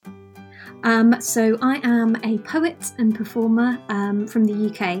So I am a poet and performer from the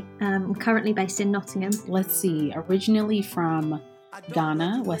UK. I'm currently based in Nottingham. Let's see, originally from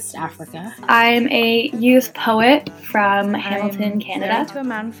Ghana, West Africa. I'm a youth poet from Hamilton, Canada. I'm to a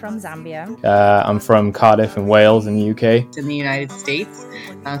man from Zambia. I'm from Cardiff in Wales in the UK. In the United States,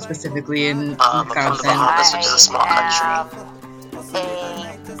 specifically in From the Wisconsin. Bahamas, which is a small country.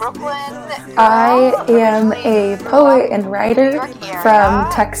 Brooklyn. I am a poet and writer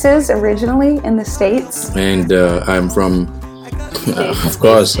from Texas, originally in the States. And I'm from, of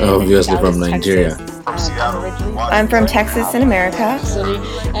course, obviously from Nigeria. From Seattle. I'm from Texas in America.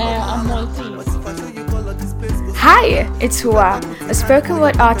 Hi, it's Hua, a spoken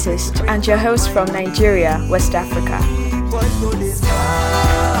word artist and your host from Nigeria, West Africa.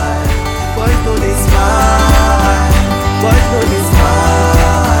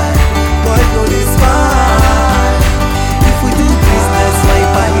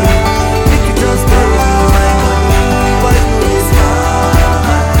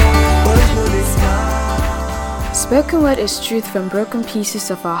 Spoken word is truth from broken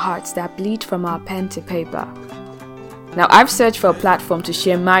pieces of our hearts that bleed from our pen to paper. Now I've searched for a platform to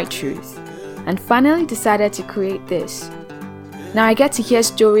share my truth and finally decided to create this. Now I get to hear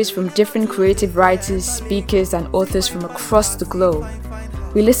stories from different creative writers, speakers and authors from across the globe.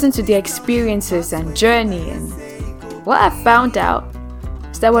 We listen to their experiences and journey, and what I've found out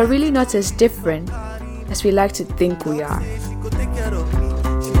is that we're really not as different as we like to think we are.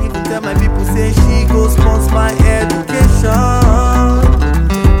 My people say she go sponsor my education,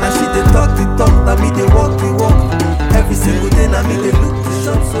 and she dey talk the talk, na me dey walk the walk. Every single day na me dey look the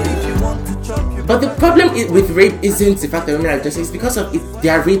shop. So if you want to chop, you. But the problem with rape isn't the fact that women are just, it's because of they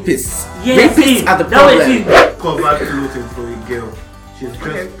are rapists. Yes, rapists are the problem. Covered clothing for a girl. She's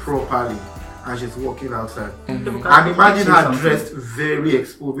dressed properly and she's walking outside. And imagine her dressed very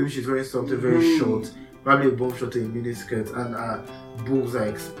exposed. Maybe she's wearing something very short, probably a bomb short or a mini skirt, and her boobs are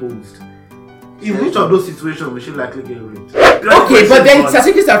exposed. In which of those situations will she likely get raped? Okay, but then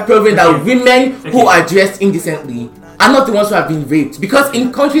statistics have proven that women who are dressed indecently are not the ones who have been raped. Because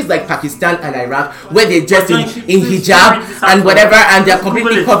in countries like Pakistan and Iraq, where they're dressed in hijab and whatever, and they're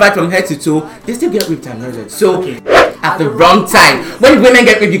completely covered from head to toe, they still get raped and murdered. So, at the wrong time. When women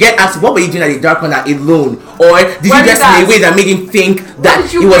get raped, you get asked, what were you doing at the dark corner alone? Or did you dress in a way that made him think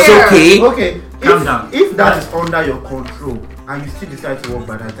that it was okay? Okay, if that is under your control, and you still decide to work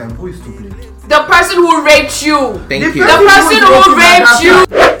by that time, who is to blame? The person who raped you. Thank you. The person who raped you.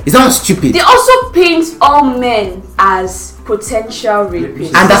 Is that stupid? They also paint all men as potential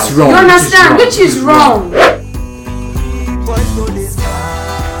rapists. And that's wrong. You understand? Which is wrong.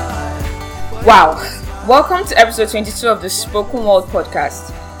 Wow. Welcome to episode 22 of the Spoken Word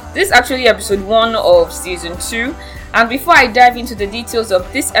podcast. This is actually episode 1 of season 2. And before I dive into the details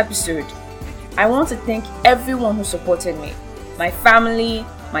of this episode, I want to thank everyone who supported me. My family,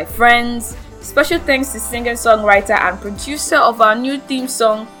 my friends. Special thanks to singer-songwriter and producer of our new theme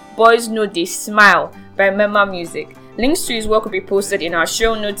song, Boys Know They Smile by Mema Music. Links to his work will be posted in our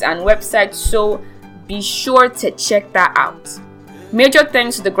show notes and website, so be sure to check that out. Major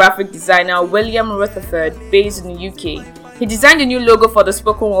thanks to the graphic designer William Rutherford, based in the UK. He designed a new logo for the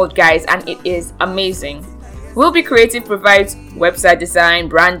Spoken Word guys and it is amazing. Will Be Creative provides website design,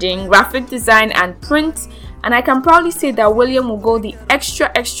 branding, graphic design and print, and I can proudly say that William will go the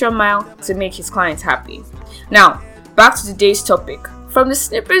extra mile to make his clients happy. Now, back to today's topic. From the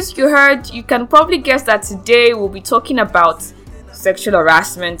snippets you heard, you can probably guess that today we'll be talking about sexual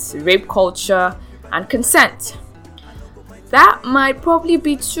harassment, rape culture, and consent. That might probably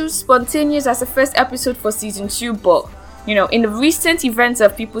be too spontaneous as a first episode for season 2, but in the recent events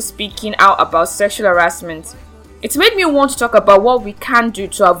of people speaking out about sexual harassment, it's made me want to talk about what we can do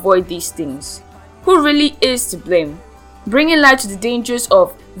to avoid these things. Who really is to blame? Bringing light to the dangers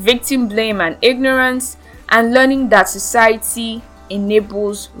of victim blame and ignorance, and learning that society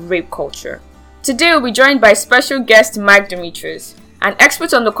enables rape culture. Today we'll be joined by special guest Mike Demetrius, an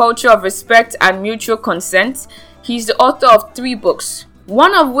expert on the culture of respect and mutual consent. He's the author of 3 books,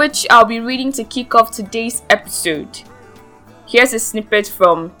 one of which I'll be reading to kick off today's episode. Here's a snippet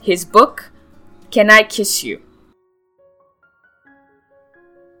from his book, Can I Kiss You?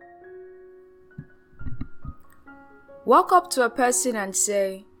 Walk up to a person and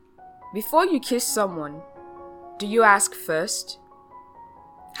say, before you kiss someone, do you ask first?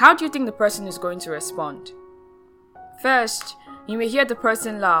 How do you think the person is going to respond? First, you may hear the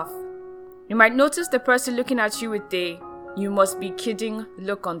person laugh. You might notice the person looking at you with a "you must be kidding"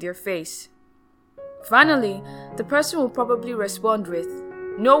 look on their face. Finally, the person will probably respond with,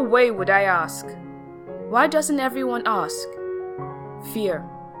 "No way would I ask." Why doesn't everyone ask? Fear.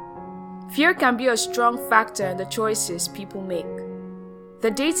 Fear can be a strong factor in the choices people make.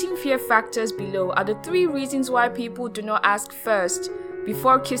 The dating fear factors below are the 3 reasons why people do not ask first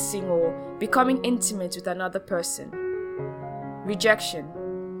before kissing or becoming intimate with another person. Rejection,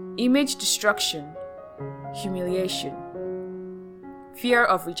 image destruction, humiliation. Fear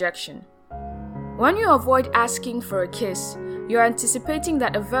of rejection. When you avoid asking for a kiss, you're anticipating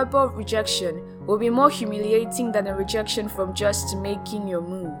that a verbal rejection will be more humiliating than a rejection from just making your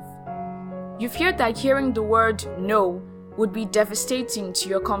move. You fear that hearing the word no would be devastating to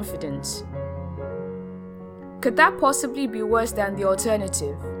your confidence. Could that possibly be worse than the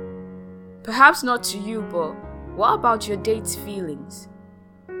alternative? Perhaps not to you, but what about your date's feelings?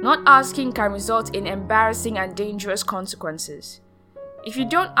 Not asking can result in embarrassing and dangerous consequences. If you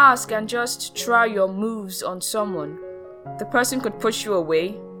don't ask and just try your moves on someone, the person could push you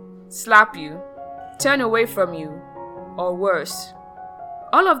away, slap you, turn away from you, or worse.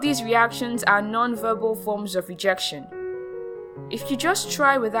 All of these reactions are non-verbal forms of rejection. If you just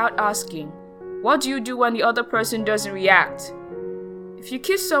try without asking, what do you do when the other person doesn't react? If you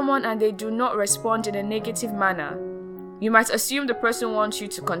kiss someone and they do not respond in a negative manner, you might assume the person wants you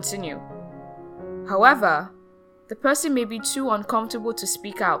to continue. However, the person may be too uncomfortable to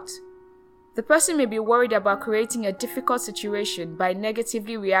speak out. The person may be worried about creating a difficult situation by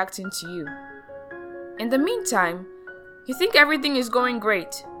negatively reacting to you. In the meantime, you think everything is going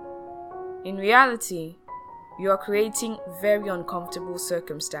great. In reality, you are creating very uncomfortable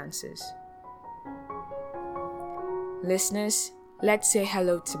circumstances. Listeners, let's say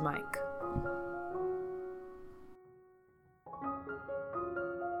hello to Mike.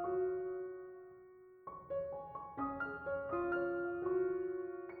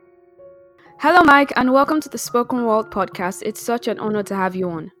 Hello, Mike, and welcome to the Spoken World podcast. It's such an honor to have you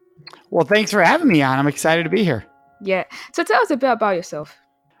on. Well, thanks for having me on. I'm excited to be here. Yeah. So tell us a bit about yourself.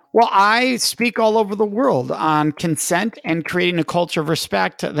 Well, I speak all over the world on consent and creating a culture of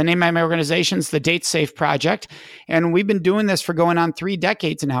respect. The name of my organization is the Date Safe Project, and we've been doing this for going on 3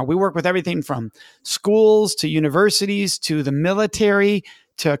 decades now. We work with everything from schools to universities to the military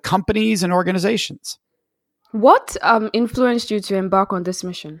to companies and organizations. What influenced you to embark on this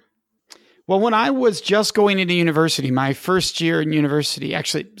mission? Well, when I was just going into university, my first year in university,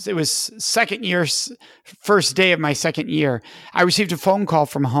 actually, it was first day of my second year, I received a phone call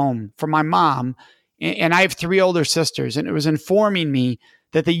from home from my mom, and I have 3 older sisters, and it was informing me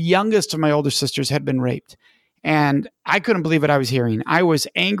that the youngest of my older sisters had been raped. And I couldn't believe what I was hearing. I was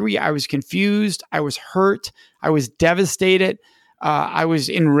angry. I was confused. I was hurt. I was devastated. I was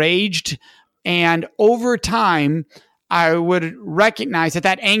enraged. And over time, I would recognize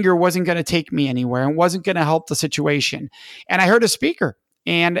that anger wasn't going to take me anywhere and wasn't going to help the situation. And I heard a speaker,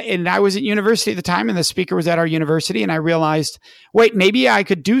 and I was at university at the time, and the speaker was at our university, and I realized, wait, maybe I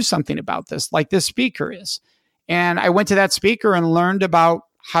could do something about this, like this speaker is. And I went to that speaker and learned about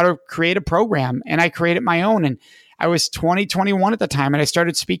how to create a program, and I created my own. And I was 21 at the time, and I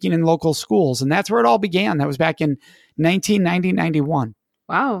started speaking in local schools, and that's where it all began. That was back in 1990-91.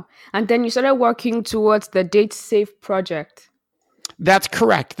 Wow. And then you started working towards the Date Safe Project. That's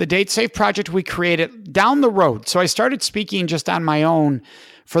correct. The Date Safe Project we created down the road. So I started speaking just on my own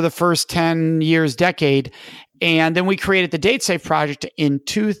for the first 10 years, decade. And then we created the Date Safe Project in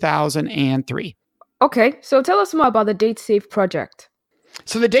 2003. Okay. So tell us more about the Date Safe Project.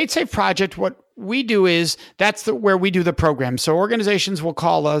 So the Date Safe Project, what we do is where we do the program. So organizations will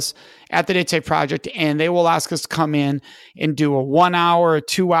call us at the Date Safe Project, and they will ask us to come in and do a 1 hour, a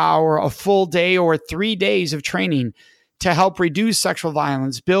 2 hour, a full day, or 3 days of training to help reduce sexual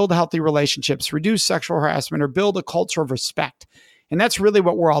violence, build healthy relationships, reduce sexual harassment, or build a culture of respect. And that's really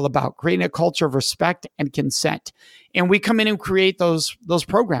what we're all about, creating a culture of respect and consent. And we come in and create those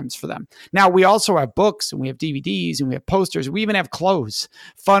programs for them. Now, we also have books, and we have DVDs, and we have posters. We even have clothes,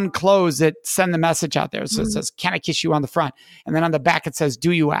 fun clothes that send the message out there. So it says, "Can I kiss you?" on the front. And then on the back, it says,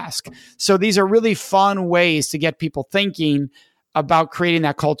 "Do you ask?" So these are really fun ways to get people thinking about creating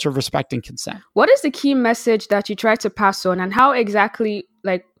that culture of respect and consent. What is the key message that you try to pass on, and how exactly,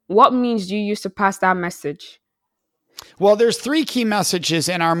 what means do you use to pass that message? Well, there's 3 key messages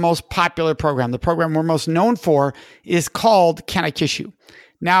in our most popular program. The program we're most known for is called Can I Kiss You?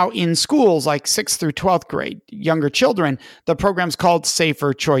 Now, in schools like 6th through 12th grade, younger children, the program's called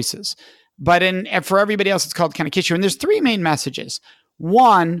Safer Choices. But for everybody else, it's called Can I Kiss You? And there's 3 main messages.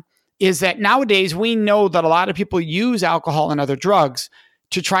 One is that nowadays we know that a lot of people use alcohol and other drugs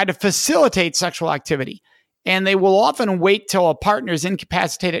to try to facilitate sexual activity. And they will often wait till a partner is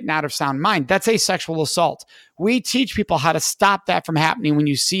incapacitated and out of sound mind. That's a sexual assault. We teach people how to stop that from happening when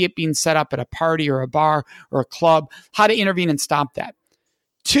you see it being set up at a party or a bar or a club, how to intervene and stop that.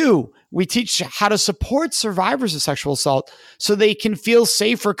 2, we teach how to support survivors of sexual assault so they can feel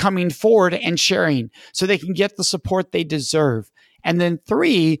safer coming forward and sharing, so they can get the support they deserve. And then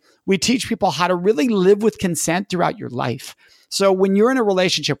 3, we teach people how to really live with consent throughout your life. So when you're in a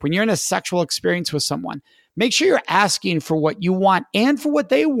relationship, when you're in a sexual experience with someone, make sure you're asking for what you want and for what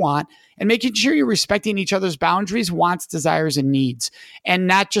they want, and making sure you're respecting each other's boundaries, wants, desires, and needs, and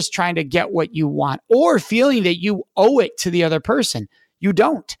not just trying to get what you want or feeling that you owe it to the other person. You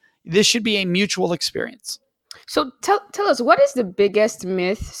don't. This should be a mutual experience. So tell us, what is the biggest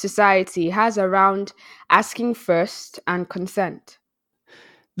myth society has around asking first and consent?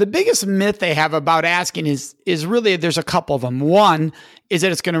 The biggest myth they have about asking is really, there's a couple of them. 1 is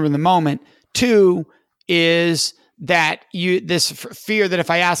that it's going to ruin the moment. 2 is that this fear that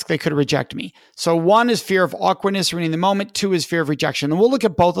if I ask, they could reject me. So 1 is fear of awkwardness ruining the moment. 2 is fear of rejection. And we'll look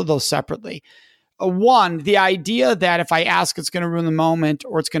at both of those separately. 1, the idea that if I ask, it's going to ruin the moment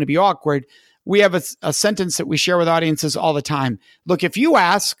or it's going to be awkward. We have a sentence that we share with audiences all the time. Look, if you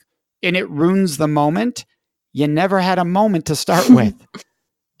ask and it ruins the moment, you never had a moment to start with.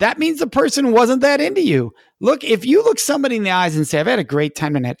 That means the person wasn't that into you. Look, if you look somebody in the eyes and say, I've had a great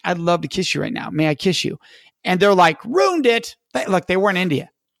time tonight. I'd love to kiss you right now. May I kiss you? And they're like, ruined it. Look, they weren't into you.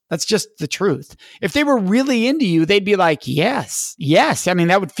 That's just the truth. If they were really into you, they'd be like, yes. I mean,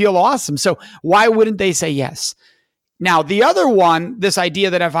 that would feel awesome. So why wouldn't they say yes? Now, the other one, this idea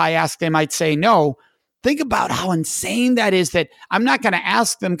that if I ask, they might say no. Think about how insane that is, that I'm not going to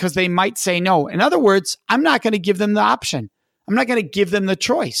ask them because they might say no. In other words, I'm not going to give them the option. I'm not going to give them the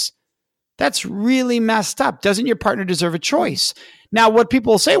choice. That's really messed up. Doesn't your partner deserve a choice? Now, what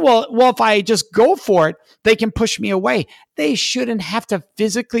people say, well, if I just go for it, they can push me away. They shouldn't have to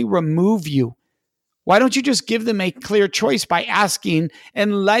physically remove you. Why don't you just give them a clear choice by asking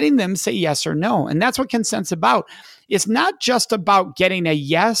and letting them say yes or no? And that's what consent's about. It's not just about getting a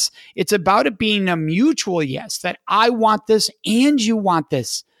yes. It's about it being a mutual yes, that I want this and you want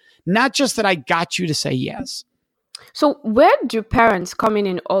this. Not just that I got you to say yes. So where do parents come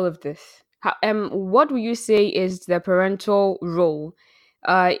in all of this? What would you say is the parental role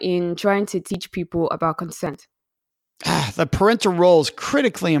in trying to teach people about consent? The parental role is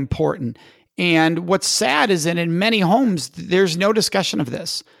critically important. And what's sad is that in many homes, there's no discussion of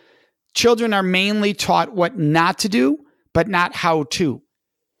this. Children are mainly taught what not to do, but not how to.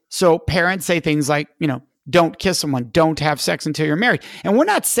 So parents say things like, don't kiss someone, don't have sex until you're married. And we're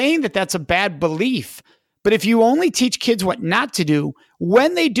not saying that that's a bad belief. But if you only teach kids what not to do,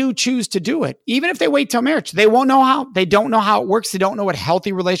 when they do choose to do it, even if they wait till marriage, they won't know how. They don't know how it works. They don't know what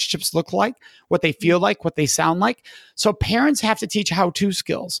healthy relationships look like, what they feel like, what they sound like. So parents have to teach how-to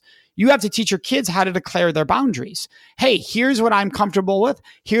skills. You have to teach your kids how to declare their boundaries. Hey, here's what I'm comfortable with.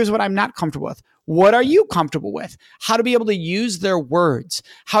 Here's what I'm not comfortable with. What are you comfortable with? How to be able to use their words.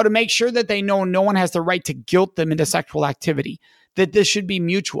 How to make sure that they know no one has the right to guilt them into sexual activity. That this should be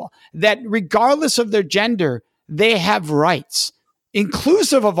mutual. That regardless of their gender, they have rights.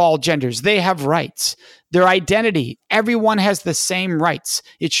 Inclusive of all genders, they have rights. Their identity, everyone has the same rights.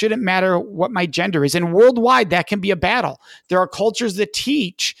 It shouldn't matter what my gender is. And worldwide, that can be a battle. There are cultures that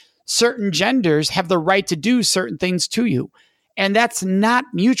teach certain genders have the right to do certain things to you. And that's not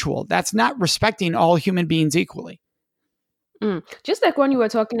mutual. That's not respecting all human beings equally. Just like when you were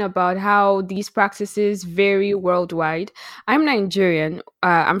talking about how these practices vary worldwide, I'm Nigerian.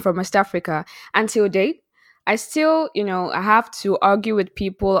 I'm from West Africa. Until date, I still, I have to argue with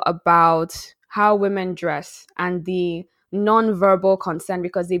people about how women dress and the non-verbal consent,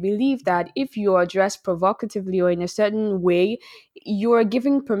 because they believe that if you are dressed provocatively or in a certain way, you are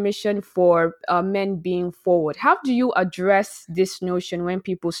giving permission for men being forward. How do you address this notion when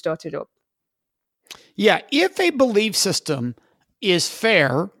people start it up? Yeah, if a belief system is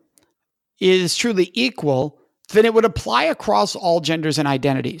fair, is truly equal, then it would apply across all genders and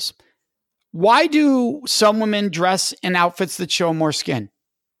identities. Why do some women dress in outfits that show more skin?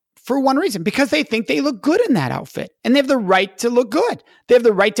 For one reason, because they think they look good in that outfit, and they have the right to look good. They have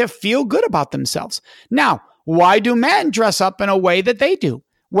the right to feel good about themselves. Now, why do men dress up in a way that they do?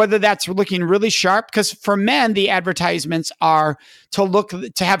 Whether that's looking really sharp, because for men, the advertisements are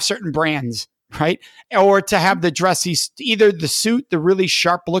to have certain brands, right? Or to have the dressy, either the suit, the really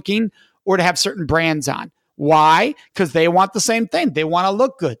sharp looking, or to have certain brands on. Why? Because they want the same thing. They want to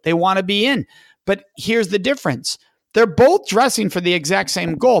look good. They want to be in. But here's the difference. They're both dressing for the exact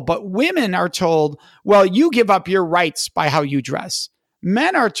same goal, but women are told, well, you give up your rights by how you dress.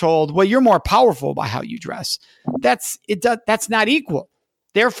 Men are told, well, you're more powerful by how you dress. That's not equal.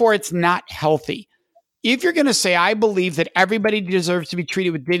 Therefore, it's not healthy. If you're going to say, I believe that everybody deserves to be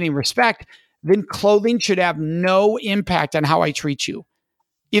treated with dignity and respect, then clothing should have no impact on how I treat you.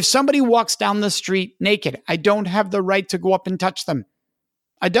 If somebody walks down the street naked, I don't have the right to go up and touch them.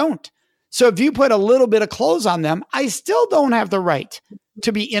 I don't. So if you put a little bit of clothes on them, I still don't have the right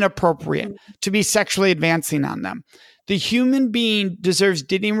to be inappropriate, to be sexually advancing on them. The human being deserves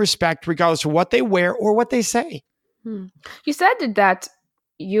dignity and respect regardless of what they wear or what they say. You said that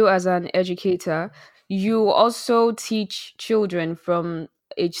you, as an educator, you also teach children from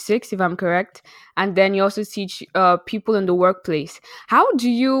age 6, if I'm correct, and then you also teach people in the workplace. How do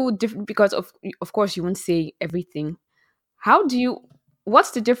you because of course you won't say everything.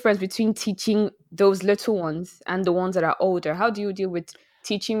 What's the difference between teaching those little ones and the ones that are older? How do you deal with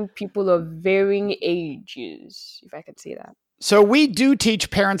teaching people of varying ages, if I could say that? So we do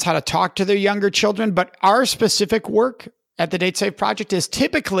teach parents how to talk to their younger children, but our specific work at the Date Safe Project is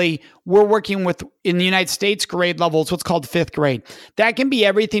typically we're working with, in the United States, grade levels, what's called 5th grade. That can be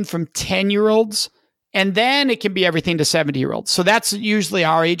everything from 10-year-olds, and then it can be everything to 70-year-olds. So that's usually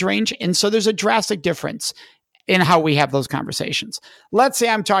our age range. And so there's a drastic difference in how we have those conversations. Let's say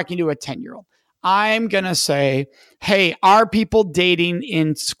I'm talking to a 10-year-old. I'm going to say, hey, are people dating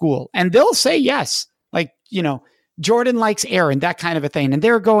in school? And they'll say yes. Like, Jordan likes Aaron, that kind of a thing. And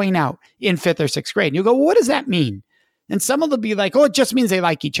they're going out in 5th or 6th grade. And you go, well, what does that mean? And some of them will be like, oh, it just means they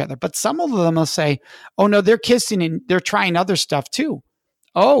like each other. But some of them will say, oh, no, they're kissing and they're trying other stuff too.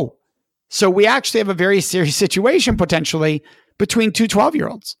 Oh, so we actually have a very serious situation potentially between two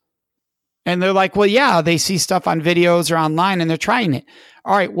 12-year-olds. And they're like, well, yeah, they see stuff on videos or online and they're trying it.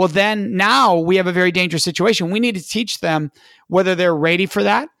 All right, well, then now we have a very dangerous situation. We need to teach them whether they're ready for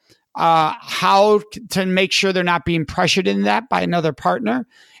that, how to make sure they're not being pressured into that by another partner,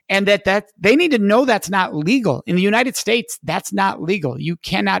 and that they need to know that's not legal. In the United States, that's not legal. You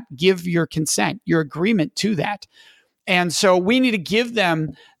cannot give your consent, your agreement to that. And so we need to give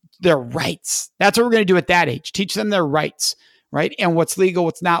them their rights. That's what we're going to do at that age, teach them their rights. Right? And what's legal,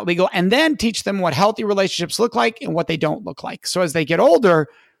 what's not legal, and then teach them what healthy relationships look like and what they don't look like. So as they get older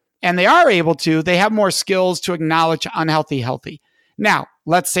and they are able to, they have more skills to acknowledge unhealthy, healthy. Now,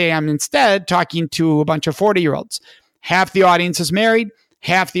 let's say I'm instead talking to a bunch of 40-year-olds. Half the audience is married,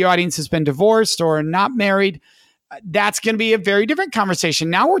 half the audience has been divorced or not married. That's going to be a very different conversation.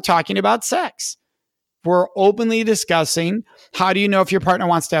 Now we're talking about sex. We're openly discussing, how do you know if your partner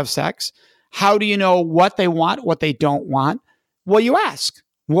wants to have sex? How do you know what they want, what they don't want? Well, you ask,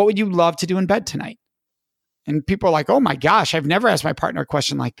 what would you love to do in bed tonight? And people are like, oh my gosh, I've never asked my partner a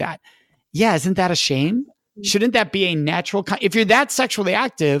question like that. Yeah, isn't that a shame? Shouldn't that be a natural? If you're that sexually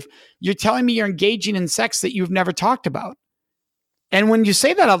active, you're telling me you're engaging in sex that you've never talked about. And when you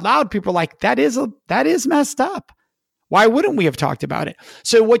say that out loud, people are like, that is messed up. Why wouldn't we have talked about it?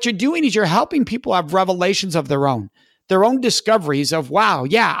 So what you're doing is you're helping people have revelations of their own discoveries of, wow,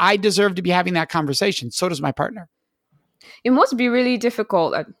 yeah, I deserve to be having that conversation. So does my partner. It must be really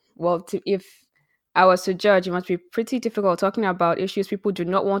difficult. If I was to judge, it must be pretty difficult talking about issues people do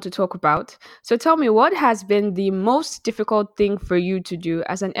not want to talk about. So tell me, what has been the most difficult thing for you to do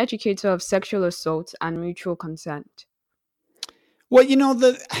as an educator of sexual assault and mutual consent? Well,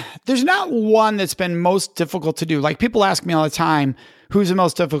 there's not one that's been most difficult to do. Like people ask me all the time, who's the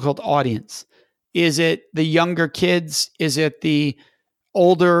most difficult audience? Is it the younger kids? Is it the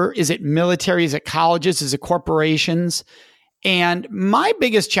older? Is it military? Is it colleges? Is it corporations? And my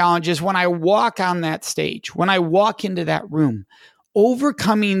biggest challenge is when I walk on that stage, when I walk into that room,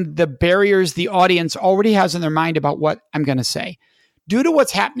 overcoming the barriers the audience already has in their mind about what I'm going to say. Due to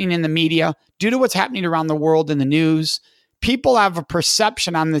what's happening in the media, due to what's happening around the world in the news, people have a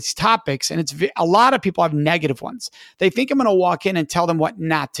perception on these topics, and a lot of people have negative ones. They think I'm going to walk in and tell them what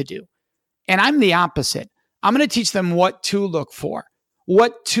not to do. And I'm the opposite. I'm going to teach them what to look for,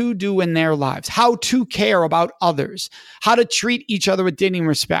 what to do in their lives, how to care about others, how to treat each other with dignity and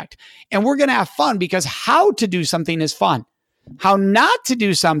respect. And we're going to have fun because how to do something is fun. How not to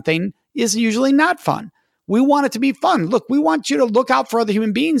do something is usually not fun. We want it to be fun. Look, we want you to look out for other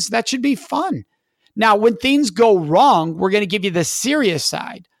human beings. That should be fun. Now, when things go wrong, we're going to give you the serious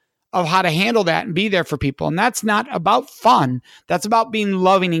side of how to handle that and be there for people. And that's not about fun. That's about being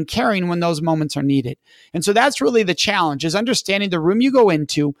loving and caring when those moments are needed. And so that's really the challenge, is understanding the room you go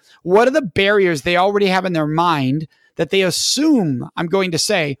into. What are the barriers they already have in their mind that they assume I'm going to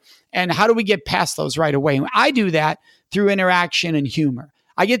say? And how do we get past those right away? And I do that through interaction and humor.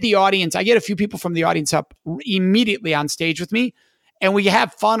 I get a few people from the audience up immediately on stage with me, and we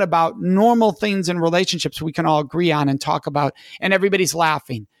have fun about normal things in relationships we can all agree on and talk about, and everybody's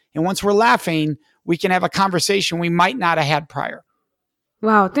laughing. And once we're laughing, we can have a conversation we might not have had prior.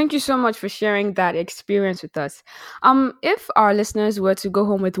 Wow, thank you so much for sharing that experience with us. If our listeners were to go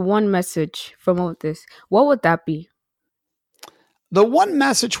home with one message from all of this, what would that be? the one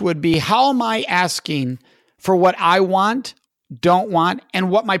message would be, how am I asking for what I want, don't want,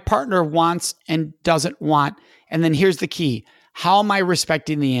 and what my partner wants and doesn't want? And then here's the key. How am I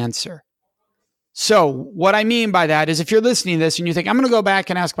respecting the answer? So what I mean by that is, if you're listening to this and you think, I'm going to go back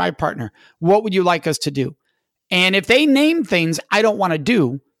and ask my partner, what would you like us to do? And if they name things I don't want to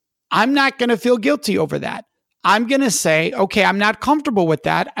do, I'm not going to feel guilty over that. I'm going to say, okay, I'm not comfortable with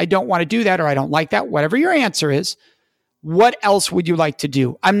that. I don't want to do that, or I don't like that, whatever your answer is. What else would you like to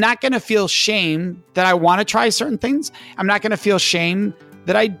do? I'm not going to feel shame that I want to try certain things. I'm not going to feel shame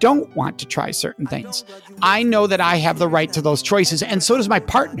that I don't want to try certain things. I know that I have the right to those choices, and so does my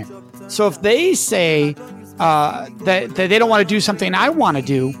partner. So if they say that they don't want to do something I want to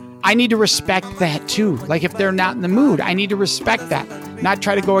do, I need to respect that too. Like if they're not in the mood, I need to respect that. Not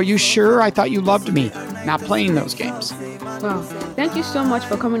try to go, are you sure? I thought you loved me. Not playing those games. Wow. Thank you so much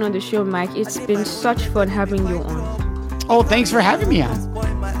for coming on the show, Mike. It's been such fun having you on. Oh, thanks for having me on.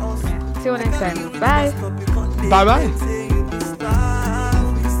 Yeah. Till next time. Bye. Bye-bye.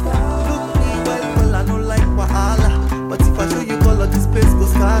 But if I show you color, this place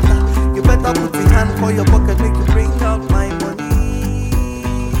goes scatter. You better put your hand for your pocket, make you bring out my money.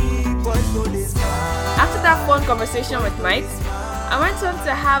 Boys know this. After that fun conversation with Mike, I went on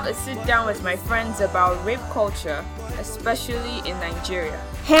to have a sit down with my friends about rape culture, especially in Nigeria.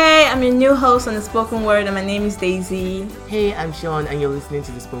 Hey, I'm your new host on The Spoken Word, and my name is Daisy. Hey, I'm Sean, and you're listening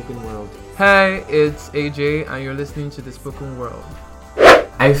to The Spoken World. Hey, it's AJ, and you're listening to The Spoken World.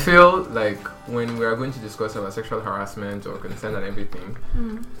 I feel like when we are going to discuss about sexual harassment or consent and everything,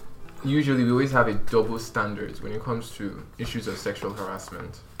 usually we always have a double standard when it comes to issues of sexual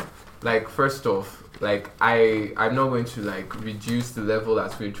harassment. Like, first off, like I'm not going to like reduce the level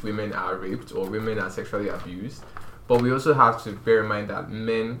at which women are raped or women are sexually abused, but we also have to bear in mind that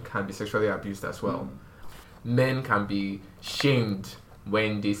men can be sexually abused as well. Men can be shamed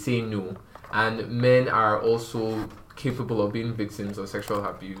when they say no, and men are also capable of being victims of sexual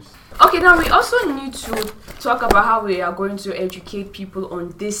abuse. Okay, now we also need to talk about how we are going to educate people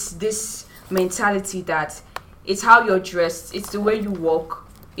on this mentality that it's how you're dressed, it's the way you walk,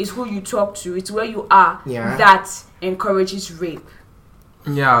 it's who you talk to, it's where you are that encourages rape.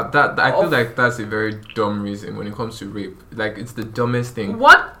 Yeah, that I feel like that's a very dumb reason when it comes to rape. Like, it's the dumbest thing.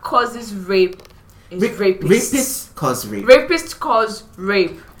 What causes rape is rapists. Rapists cause rape. Rapists cause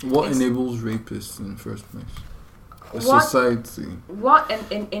rape. What enables rapists in the first place? Society. What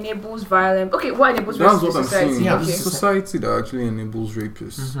enables violence? Okay, what enables violence? That's what I'm saying. Yeah, okay. Society that actually enables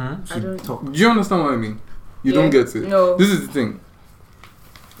rapists. Mm-hmm. Do you understand what I mean? You don't get it. No. This is the thing.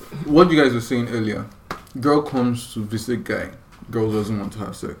 What you guys were saying earlier. Girl comes to visit guy. Girl doesn't want to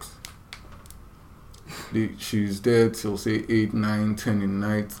have sex. She's there till say 8, 9, 10 in the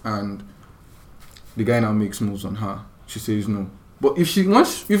night, and the guy now makes moves on her. She says no. But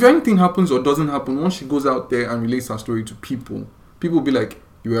if anything happens or doesn't happen, once she goes out there and relates her story to people will be like,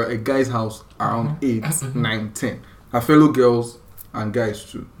 you were at a guy's house around 8, 9, 10. Her fellow girls and guys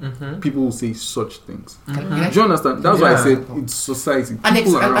too. People will say such things. Do you understand? That's why I said it's society.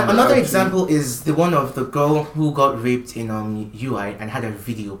 Another example is the one of the girl who got raped in UI and had a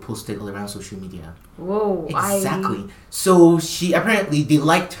video posted all around social media. Whoa. Exactly. So they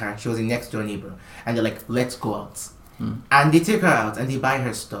liked her. She was a next door neighbor. And they're like, let's go out. And they take her out and they buy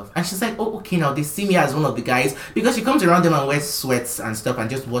her stuff. And she's like, oh, okay, now they see me as one of the guys. Because she comes around them and wears sweats and stuff and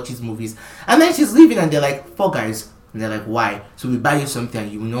just watches movies. And then she's leaving and they're like, 4 guys. And they're like, why? So we buy you something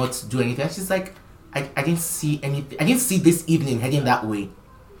and you will not do anything. And she's like, I didn't see anything. I didn't see this evening heading that way.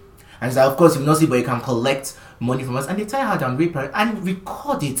 And she's like, of course, you will not see, but you can collect money from us. And they tie her down, rape her, and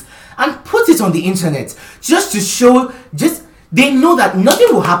record it. And put it on the internet. Just to show, they know that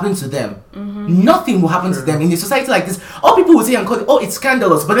nothing will happen to them. Nothing will happen to them in a society like this. All people will say and call it, oh, it's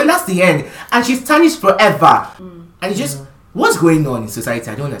scandalous. But then that's the end. And she's tarnished forever. And it's just, what's going on in society?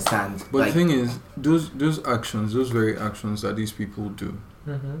 I don't understand. But the thing is, those very actions that these people do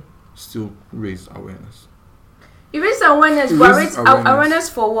still raise awareness. It raises awareness, but awareness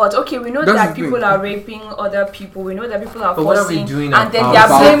for what? Okay, we know that people are raping other people. We know that people are forcing, and then they are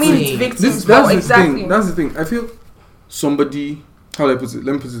blaming victims. That's the thing. I feel somebody. How do I put it?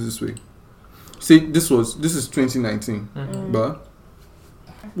 Let me put it this way. Say this is 2019, but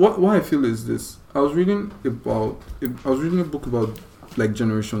what I feel is this. I was reading a book about like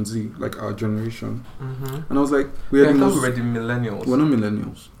Generation Z, like our generation, and I was like, we're the millennials. We're not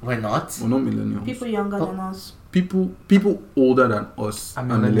millennials. We're not millennials. People younger than us. People older than us are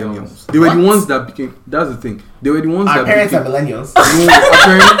millennials. They were the ones that became. That's the thing. They were the ones our that parents are millennials.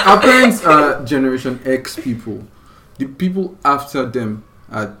 No, our parents are Generation X people. The people after them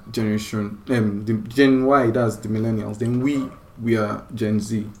are Generation the Gen Y. That's the millennials. Then we we are Gen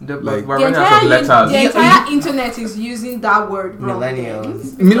Z. We're running out of letters. The entire internet is using that word.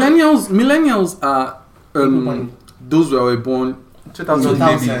 Millennials are those who were born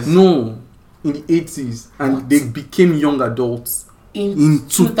 2000s. No, in the 80s, and they became young adults in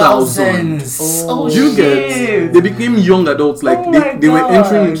 2000. Oh, you get? They became young adults, like they were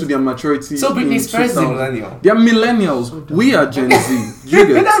entering into their maturity. So Britney Spears is a millennial. They are millennials. We are Gen Z. You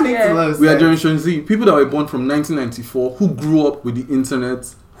get? We are Generation Z. People that were born from 1994 who grew up with the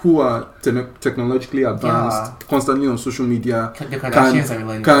internet, who are technologically advanced, constantly on social media, can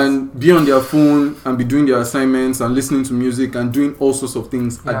be on their phone and be doing their assignments and listening to music and doing all sorts of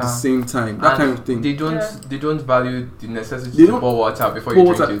things at the same time. That kind of thing. They don't value the necessity to pour water before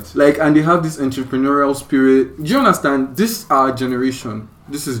you drink it. Like, and they have this entrepreneurial spirit. Do you understand? This is our generation.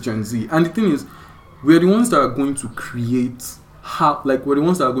 This is Gen Z. And the thing is, we're the ones that are going to create we're the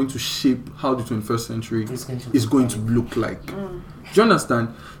ones that are going to shape how the 21st century is going to look like. Do you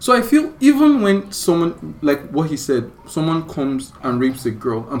understand? So I feel even when someone, like what he said, someone comes and rapes a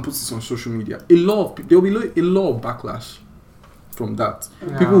girl and puts this on social media, there will be a lot of backlash from that.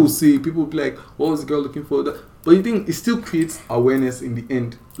 Yeah. People will be like, what was the girl looking for? But you think it still creates awareness in the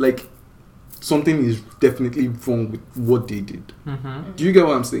end. Like, something is definitely wrong with what they did. Mm-hmm. Do you get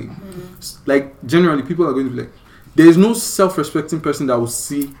what I'm saying? Mm-hmm. Like, generally, people are going to be like, there is no self-respecting person that will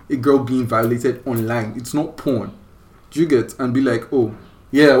see a girl being violated online. It's not porn. Do you get? And be like, oh,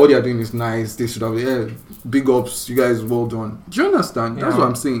 yeah, what they are doing is nice. They should have, big ups, you guys, well done. Do you understand? Yeah. That's what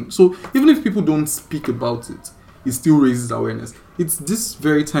I'm saying. So even if people don't speak about it, it still raises awareness. It's this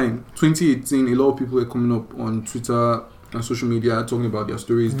very time, 2018, a lot of people are coming up on Twitter and social media talking about their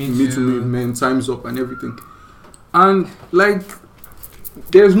stories, Me Too movement, Time's Up and everything. And like,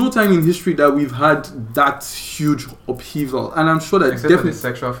 there's no time in history that we've had that huge upheaval. And I'm sure that except for the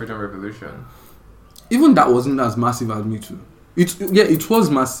sexual freedom revolution. Even that wasn't as massive as Me Too. It was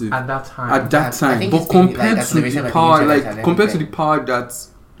massive at that time. But compared to the power, compared to the power that's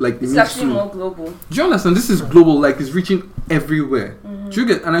like it's actually more global. Do you understand? This is global. Like, it's reaching everywhere. Mm-hmm. Do you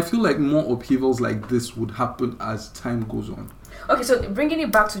get? And I feel like more upheavals like this would happen as time goes on. Okay, so bringing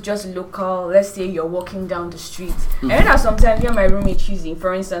it back to just local, let's say you're walking down the street. Mm-hmm. And then sometimes my roommate choosing,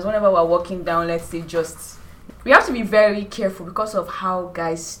 for instance, whenever we're walking down, let's say we have to be very careful because of how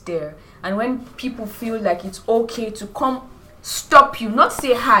guys stare. And when people feel like it's okay to come stop you, not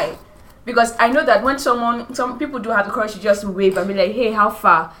say hi. Because I know that when some people do have the courage to just wave and be like, hey, how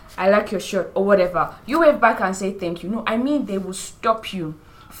far? I like your shirt or whatever. You wave back and say thank you. No, I mean they will stop you.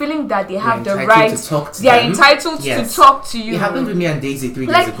 Feeling that they have the right, they are entitled to talk to you. It happened with me and Daisy 3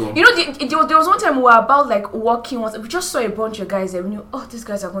 days ago. You know, there was one time we were about like walking. We just saw a bunch of guys there. We knew, these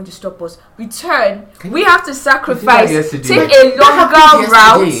guys are going to stop us. We turn. We have to sacrifice, take a longer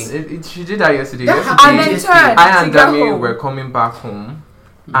route. She did that yesterday. And then turn. I and Dami were coming back home.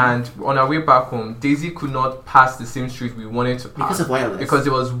 And on our way back home, Daisy could not pass the same street we wanted to pass because of wireless. Because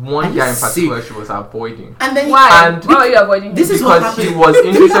there was one guy in particular she was avoiding. And then why are you avoiding? This is because he was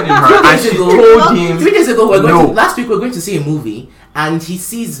interested in her, and she told him. 3 days ago, last week we were going to see a movie, and he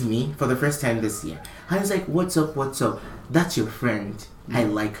sees me for the first time this year. And he's like, "What's up? What's up? That's your friend. I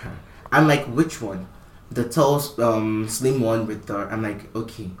like her." I'm like, "Which one? The tall, slim one with the?" I'm like,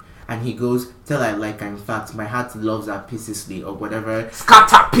 "Okay." And he goes, "Tell her I like her. In fact, my heart loves her pieces," or whatever.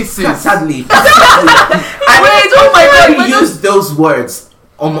 Scatter pieces. Sadly. Wait, oh my God! He used those words.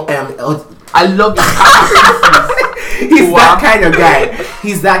 I love the scatter pieces.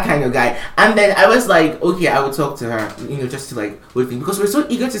 He's that kind of guy. And then I was like, okay, I will talk to her, just to like wait, because we're so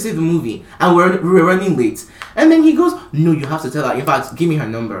eager to see the movie and we're running late. And then he goes, "No, you have to tell her. In fact, give me her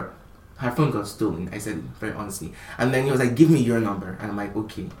number." Her phone got stolen, I said very honestly. And then he was like, "Give me your number." And I'm like,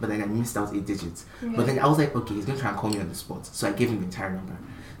 okay. But then I missed out 8 digits. Yeah. But then I was like, okay, he's going to try and call me on the spot. So I gave him the entire number.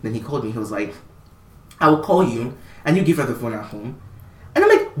 Then he called me. He was like, "I will call you and you give her the phone at home." And I'm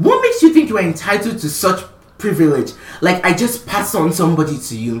like, what makes you think you are entitled to such privilege? Like, I just pass on somebody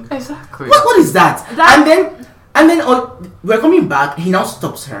to you. Exactly. What is that? And then we're coming back. He now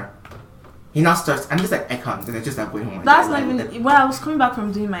stops her. He now starts. I'm just like, I can't. Then I just start going home. That's not even... When I was coming back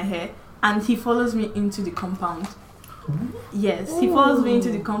from doing my hair, and he follows me into the compound. Yes, he follows me into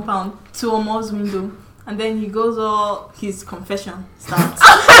the compound to Omo's window, and then he goes his confession starts.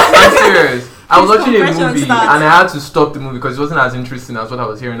 I'm serious. I was watching a movie and I had to stop the movie because it wasn't as interesting as what I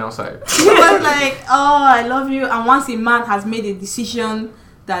was hearing outside. He was like, "Oh, I love you," and once a man has made a decision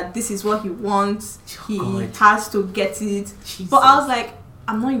that this is what he wants, he has to get it. Jesus. But I was like,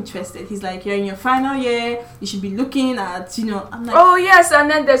 I'm not interested. He's like, you're in your final year, you should be looking at, I'm like, oh yes, and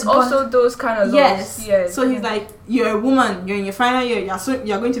then there's also those kind of laws. Yes. So he's like, you're a woman, you're in your final year,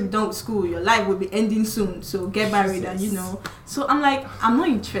 you're going to be done with school, your life will be ending soon, so get married. And so I'm like, I'm not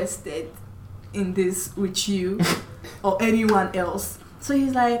interested in this with you or anyone else. So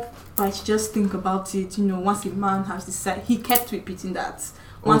he's like, but I should just think about it, once a man has decided. He kept repeating that.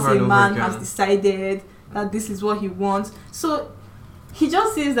 Once a man has decided that this is what he wants. So he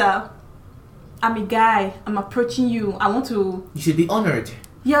just says that, I'm a guy, I'm approaching you, I want to... You should be honored.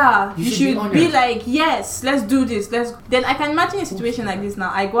 Yeah, you should be like, yes, let's do this. Then I can imagine a situation like this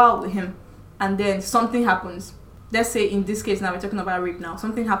now. I go out with him and then something happens. Let's say in this case now, we're talking about rape now.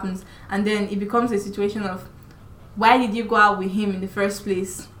 Something happens and then it becomes a situation of, why did you go out with him in the first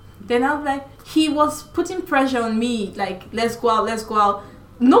place? Then I was like, he was putting pressure on me, like, let's go out.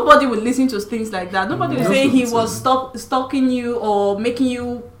 Nobody would listen to things like that. Nobody would say he was stalking you or making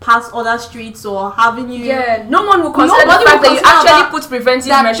you pass other streets or having you. Yeah, no one would consider the fact that you actually put preventive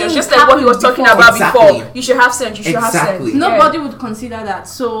measures, just like what he was talking about before. You should have sense. You should have sense. Nobody would consider that.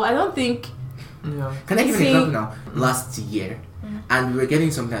 So I don't think. Yeah. Can I give an example now? Last year, and we were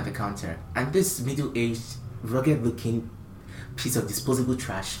getting something at the counter, and this middle-aged, rugged-looking piece of disposable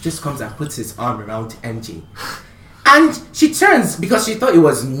trash just comes and puts his arm around MJ. And she turns because she thought it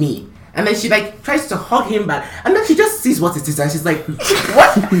was me. And then she tries to hug him back. And then she just sees what it is and she's like,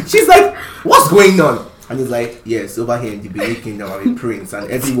 what? She's like, what's going on? And he's like, yes, over here in the Benin Kingdom I'm a prince and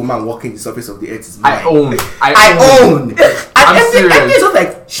every woman walking the surface of the earth is mine. I own. And every was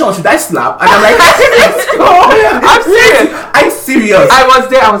like, Sean, should I slap? And I'm like, let's go. I'm serious. I was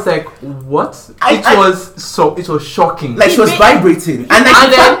there, I was like, what? It was shocking. Like she was vibrating. And the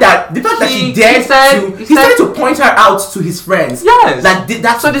fact that she dared he started to point her out to his friends. Yes.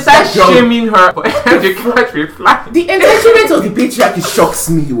 So they started shaming her. They can't reply. The entitlement of the patriarchy shocks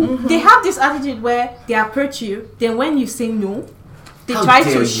me. They have this attitude where they approach you, then when you say no, they try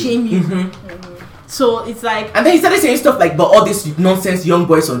to shame you. So it's like, and then he started saying stuff like, but all these nonsense young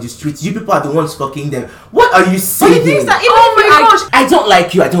boys on the streets, you people are the ones fucking them. What are you saying? But the things that I don't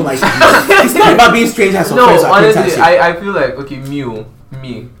like you, I don't like you. It's not about being strangers or friends. No, honestly, I feel like, okay,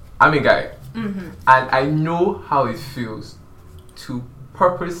 me, I'm a guy, and I know how it feels to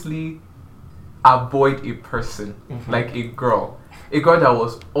purposely avoid a person, like a girl that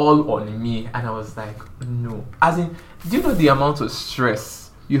was all on me, and I was like, no. As in, do you know the amount of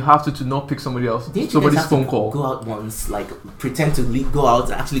stress you have to not pick somebody's phone call? Go out once, pretend to go out,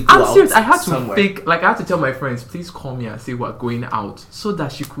 actually go I'm out. Serious. I had to somewhere. I had to tell my friends, please call me and say we're going out, so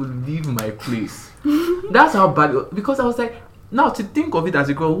that she could leave my place. That's how bad it was, because I was like, now to think of it as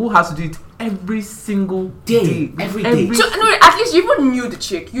a girl who has to do it every single day. Every day. So no, at least you even knew the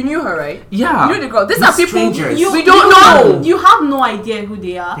chick. You knew her, right? Yeah. You knew the girl. These are people we don't know. You have no idea who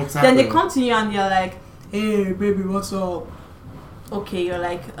they are. Exactly. Then they come to you and they're like, hey baby, what's up? Okay, you're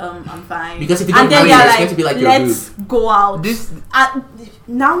like, I'm fine. Because if you don't know, it's going to be like let's go out. This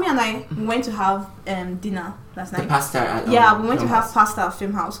Naomi and I went to have dinner last night. The pasta at we went to have pasta at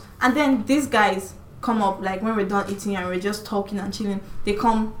Film House. And then these guys come up, like when we're done eating and we're just talking and chilling, they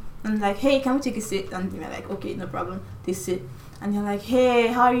come and like, hey, can we take a sit? And we're like, okay, no problem. They sit. And they're like, hey,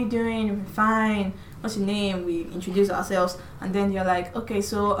 how are you doing? We're fine. What's your name? We introduce ourselves. And then you're like, okay,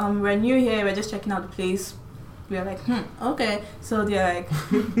 so we're new here. We're just checking out the place. We're like, okay. So they're like,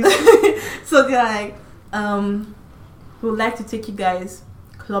 we'd like to take you guys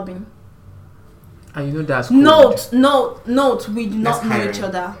clubbing. And you know that's cool. Note, we do not know each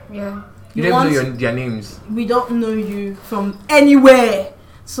other. Yeah. You don't know their names. We don't know you from anywhere.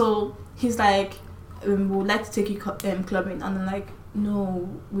 So he's like, we would like to take you clubbing. And I'm like, no,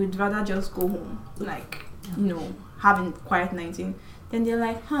 we'd rather just go home. Like, having quiet 19. Then they're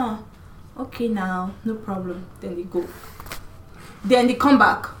like, okay now, no problem. Then they go. Then they come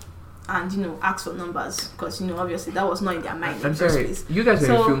back and ask for numbers because obviously that was not in their mind. I'm sorry, you guys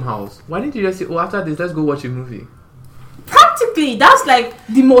were in Film House. Why didn't you just say, after this, let's go watch a movie? Practically, that's like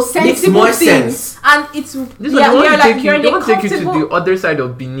the most sensible thing. Sense. And it's they want to take you to the other side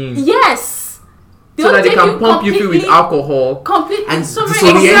of Benin. Yes. So that they can pump you through with alcohol. Completely. And so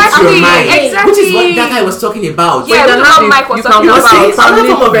exactly. Your mind. Exactly. Which is what that guy was talking about. Yeah, Mike was talking about.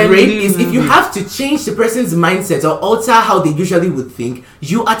 Another form of rape is if you have to change the person's mindset or alter how they usually would think,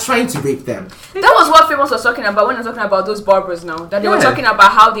 you are trying to rape them. That was what Famous was talking about when I was talking about those barbers now. That they were talking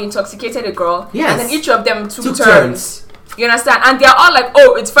about how they intoxicated a girl. Yes. And then each of them took turns. You understand? And they're all like,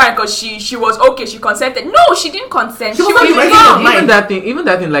 oh, it's fine because she was okay, she consented. No, she didn't consent. She was wrong. Even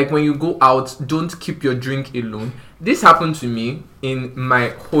that thing, like when you go out, don't keep your drink alone. This happened to me in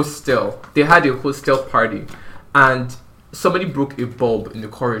my hostel. They had a hostel party, and somebody broke a bulb in the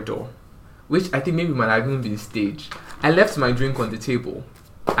corridor, which I think maybe might have even been staged. I left my drink on the table.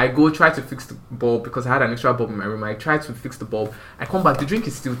 I go try to fix the bulb because I had an extra bulb in my room. I try to fix the bulb. I come back, the drink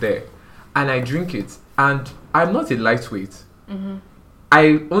is still there. And I drink it. And I'm not a lightweight. Mm-hmm.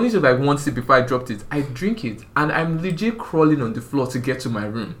 I only took like one sip before I dropped it. I drink it. And I'm legit crawling on the floor to get to my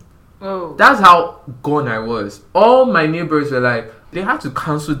room. Oh. That's how gone I was. All my neighbors were like, they had to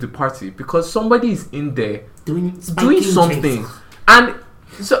cancel the party because somebody is in there doing something. Drinks. And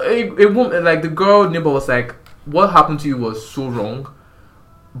so a woman, like the girl neighbor was like, what happened to you was so wrong.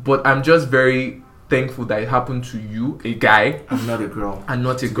 But I'm just very thankful that it happened to you, a guy. I'm not a girl. And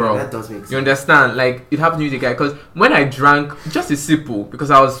not a girl. That does make sense. You understand? Like, it happened to you, the guy. Because when I drank just a sip, because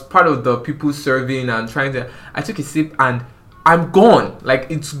I was part of the people serving and trying to, I took a sip and I'm gone.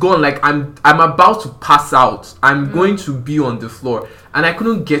 Like, it's gone. Like, I'm about to pass out. I'm going to be on the floor. And I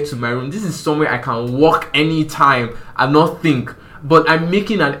couldn't get to my room. This is somewhere I can walk anytime and not think. But I'm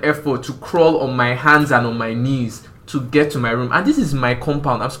making an effort to crawl on my hands and on my knees to get to my room. And this is my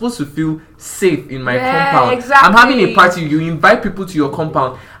compound. I'm supposed to feel safe in my compound. Exactly. I'm having a party. You invite people to your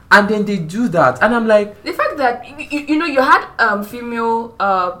compound. And then they do that. And I'm like... The fact that, you had female...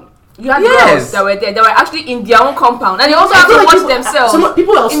 You had girls that were there. They were actually in their own compound, and they also have to watch themselves. Some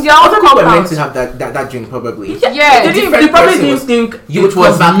people else, in their own compound. Were meant to have that drink probably. Yeah. They probably didn't think it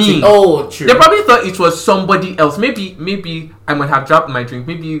was me. True. They probably thought it was somebody else. Maybe I might have dropped my drink.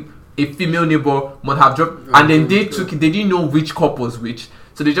 Maybe a female neighbor might have dropped, and then they took it. They didn't know which cup was which,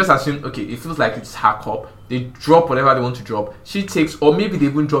 so they just assumed, okay, it feels like it's her cup. They drop whatever they want to drop. She takes, or maybe they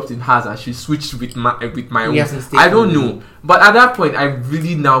even dropped in hers and she switched with my own. I don't know. But at that point, I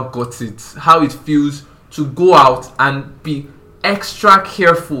really now got it. How it feels to go out and be extra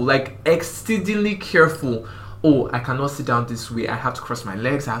careful, like exceedingly careful. Oh, I cannot sit down this way. I have to cross my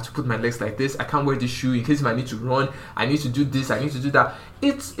legs. I have to put my legs like this. I can't wear this shoe in case if I need to run. I need to do this. I need to do that.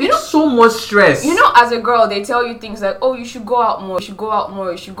 It's so much stress. As a girl, they tell you things like, oh, you should go out more. You should go out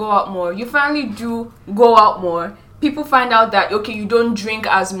more. You should go out more. You finally do go out more. People find out that, okay, you don't drink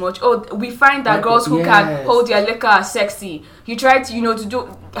as much. Oh, we find that girls who can hold their liquor are sexy. You try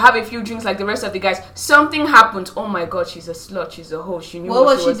to, have a few drinks like the rest of the guys. Something happened. Oh my God, she's a slut. She's a hoe. She knew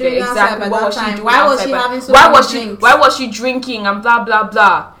what she was doing exactly. What was she doing? Why was she having so many drinks? Why was she drinking and blah blah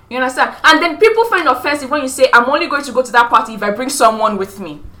blah? You understand? And then people find offensive when you say, I'm only going to go to that party if I bring someone with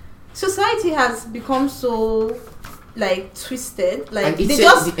me. Society has become so twisted. Like they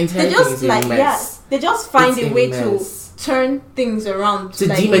just find a way to turn things around to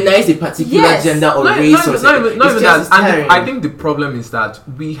demonize a particular gender or race. Not even that. And I think the problem is that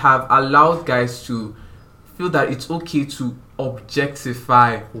we have allowed guys to feel that it's okay to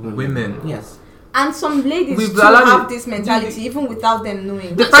objectify women. Yes. And some ladies have this mentality even without them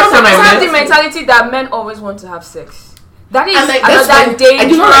knowing. The first time I have the mentality that men always want to have sex. That is another dangerous. I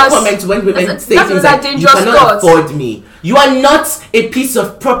do not comment when women say things like, you cannot afford me. You are not a piece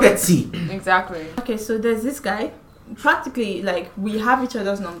of property. Exactly. Okay, so there's this guy. Practically, we have each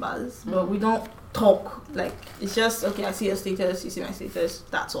other's numbers, but we don't talk. It's just, okay, I see your status, you see my status,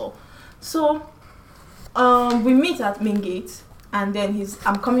 that's all. So, we meet at main gate, and then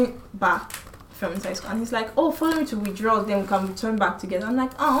I'm coming back from inside school, and he's like, oh, follow me to withdraw, then we can return back together. I'm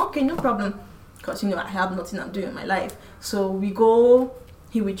like, oh, okay, no problem. Because, I have nothing I'm doing in my life. So we go,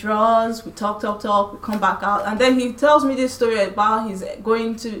 he withdraws, we talk, we come back out. And then he tells me this story about he's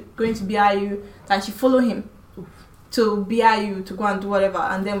going to BIU, that I should follow him to BIU to go and do whatever.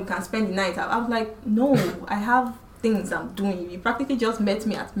 And then we can spend the night out. I was like, no, I have things I'm doing. You practically just met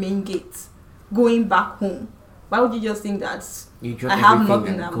me at main gate, going back home. Why would you just think that I have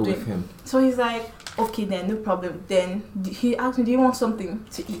nothing I'm doing? So he's like, okay then, no problem. Then he asked me, do you want something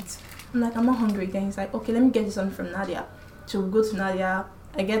to eat? I'm like, I'm not hungry. Then he's like, okay, let me get you something from Nadia. So we go to Nadia,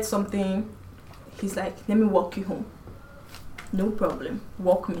 I get something. He's like, let me walk you home. No problem,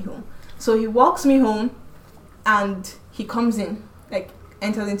 walk me home. So he walks me home and he comes in,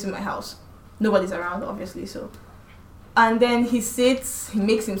 enters into my house. Nobody's around, obviously, so. And then he sits, he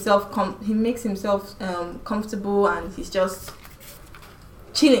makes himself comfortable, and he's just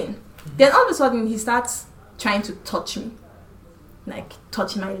chilling. Then all of a sudden he starts trying to touch me.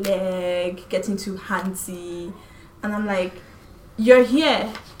 Touching my leg, getting too handsy, and I'm like, you're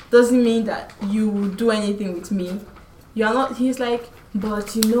here doesn't mean that you will do anything with me. You're not. He's like,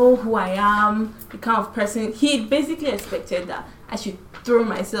 but you know who I am, the kind of person. He basically expected that I should throw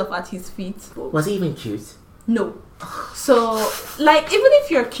myself at his feet. Was he even cute? No. So, even if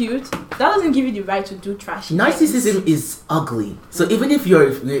you're cute, that doesn't give you the right to do trashy narcissism things. Is ugly. So even if you're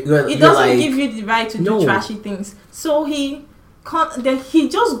it doesn't give you the right to do trashy things. So he then he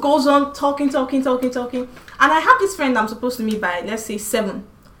just goes on talking. And I have this friend I'm supposed to meet by, let's say, 7.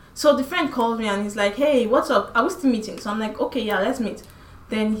 So the friend calls me and he's like, hey, what's up? Are we still meeting? So I'm like, okay, yeah, let's meet.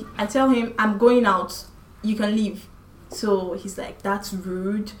 Then I tell him, I'm going out. You can leave. So he's like, that's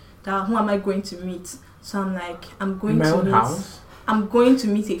rude. Who am I going to meet? So I'm like, I'm going to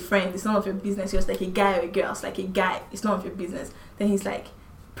meet a friend. It's none of your business. He was like, a guy or a girl? I was like, a guy. It's none of your business. Then he's like,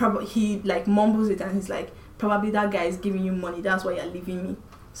 he like mumbles it and he's like, probably that guy is giving you money. That's why you're leaving me.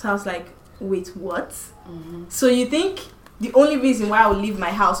 So I was like, wait, what? So you think the only reason why I will leave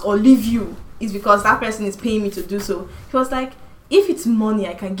my house or leave you is because that person is paying me to do so? He was like, if it's money,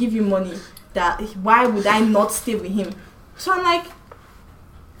 I can give you money. That why would I not stay with him? So I'm like,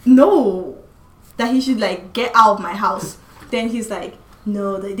 no, that he should like get out of my house. Then he's like,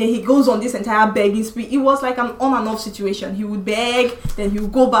 no. Then he goes on this entire begging spree. It was like an on and off situation. He would beg, then he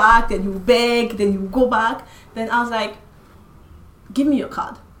would go back, then he would beg, then he would go back. Then I was like, give me your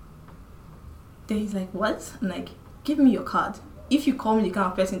card. Then he's like, what? I'm like, give me your card. If you call me the kind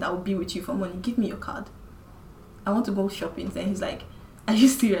of person that will be with you for money, give me your card. I want to go shopping. Then he's like, are you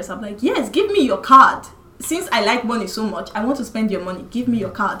serious? I'm like, yes, give me your card. Since I like money so much, I want to spend your money. Give me your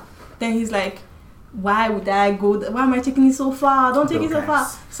card. Then he's like, why would I go? Why am I taking it so far? Don't take it so far.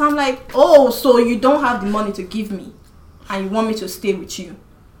 So I'm like, oh, so you don't have the money to give me and you want me to stay with you.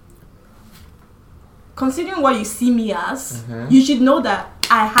 Considering what you see me as, you should know that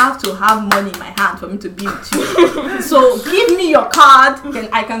I have to have money in my hand for me to be with you. So give me your card, then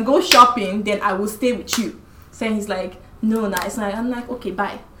I can go shopping, then I will stay with you. So he's like, no, it's not. I'm like, okay,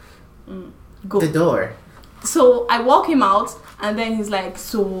 bye. Go. The door. So I walk him out, and then he's like,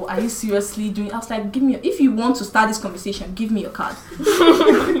 so are you seriously doing? I was like, give me if you want to start this conversation, give me your card.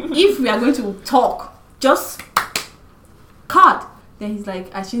 If we are going to talk, just card. Then he's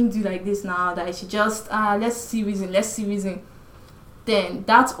like, I shouldn't do like this now, that I should just let's see reason. Then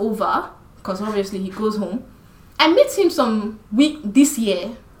that's over, because obviously he goes home. I meet him some week this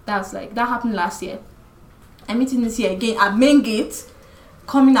year. That happened last year. I meet him this year again at main gate,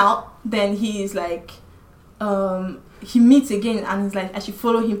 coming out. Then he is like, he meets again and he's like, I should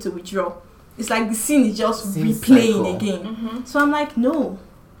follow him to withdraw. It's like the scene is just replaying again. So I'm like, no,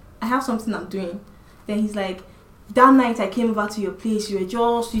 I have something I'm doing. Then he's like, that night I came over to your place, you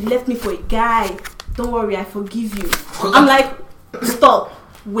left me for a guy. Don't worry, I forgive you. I'm like, stop,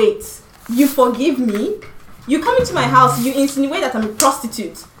 wait, you forgive me? You come into my house, you insinuate that I'm a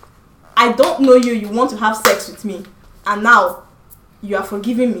prostitute. I don't know you, you want to have sex with me, and now you are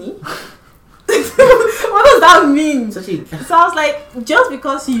forgiving me? What does that mean? So I was like, just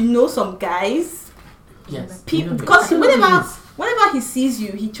because you know some guys, because whenever he sees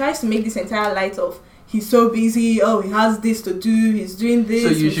you, he tries to make this entire light of, he's so busy, he has this to do, he's doing this. So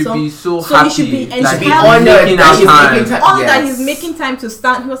you should be so happy. You should be honored that he's making time to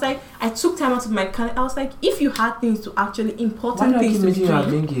stand. He was like, I took time out of my calendar. I was like, if you had things to actually, important things to be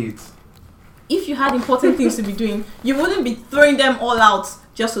doing. If you had important things to be doing, you wouldn't be throwing them all out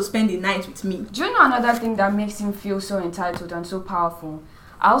just to spend the night with me. Do you know another thing that makes him feel so entitled and so powerful?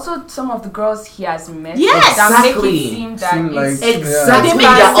 Also, some of the girls he has met that make it seem that they make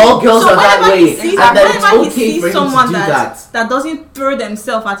that all girls are that way, and that it's okay for him to do that doesn't throw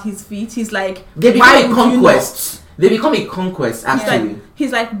themselves at his feet. He's like, they become a conquest. They become a conquest. Actually,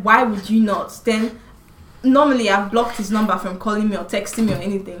 he's like, why would you not? Then normally I've blocked his number from calling me or texting me or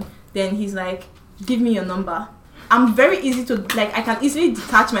anything. Then he's like, give me your number. I'm very easy to, I can easily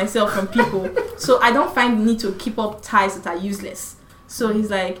detach myself from people, so I don't find the need to keep up ties that are useless. So he's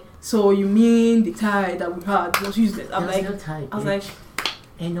like, so you mean the tie that we had was useless? I'm like, no tie, I was like,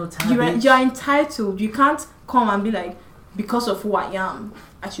 ain't no tie. You're entitled. You can't come and be like, because of who I am,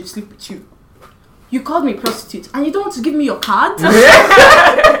 I should sleep with you. You called me prostitute and you don't want to give me your card?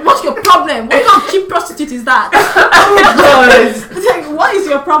 What's your problem? What kind of cheap prostitute is that? What is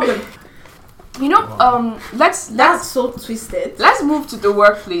your problem? You know, that's so twisted. Let's move to the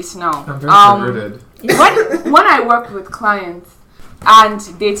workplace now. I'm very perverted. When I work with clients and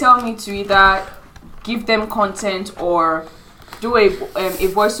they tell me to either give them content or do a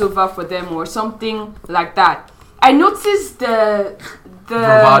voiceover for them or something like that, I notice the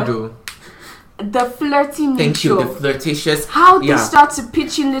bravado, the flirty nature. Thank you, the flirtatious. How they start to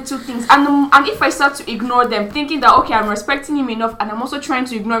pitch in little things, and if I start to ignore them, thinking that okay, I'm respecting him enough, and I'm also trying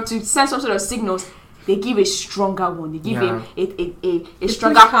to ignore to send some sort of signals, they give a stronger one. They give a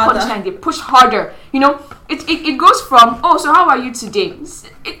stronger punchline. They push harder. You know, it goes from so how are you today?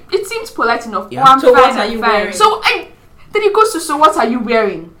 It seems polite enough. Yeah. I'm so fine. What are you wearing? So then it goes to what are you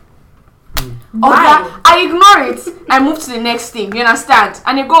wearing? I ignore it. I move to the next thing. You understand?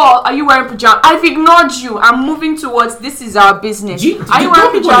 And they go, "Are you wearing pajamas?" I've ignored you. I'm moving towards this is our business. Are you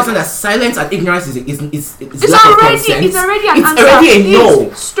wearing pajamas? That silence and ignorance is It's already an answer. It's already a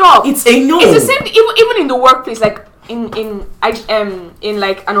no. Stop. It's a no. It's the same. Even in the workplace, like in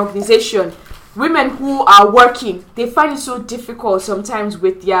like an organization. Women who are working, they find it so difficult sometimes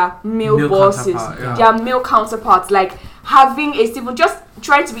with their male bosses, their male counterparts, like having a stable, just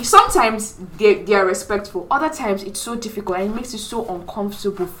trying to be, sometimes they are respectful, other times it's so difficult and it makes it so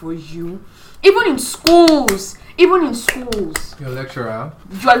uncomfortable for you. Even in schools. Your lecturer.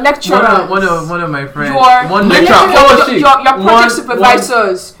 One of my friends. Your project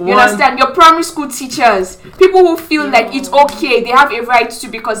supervisors. You understand? Your primary school teachers. People who feel like it's okay. They have a right to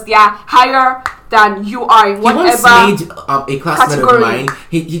because they are higher than you are in whatever He once made a classmate of mine.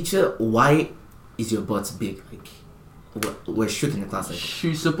 He said, "Why is your butt big?" Like, we're shooting the class. Like,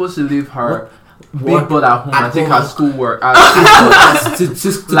 she's supposed to leave her big butt at home and take her schoolwork to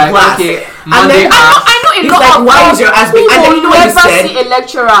like class. Okay, Monday. I know a lot of why is your ass big? And then you know what he said? See a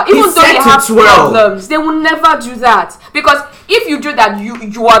lecturer, even though they have problems, they will never do that because if you do that,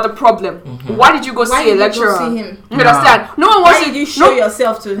 you are the problem. Why did you go see a lecturer? Go see him? You understand? No one wants to show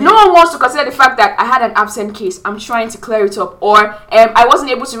yourself to him. No one wants to consider the fact that I had an absent case. I'm trying to clear it up, or I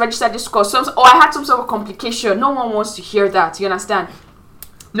wasn't able to register this course, or I had some sort of complication. No one wants to hear that. You understand?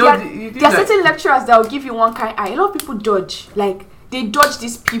 No, there are certain lecturers that will give you one kind eye. A lot of people dodge, like they dodge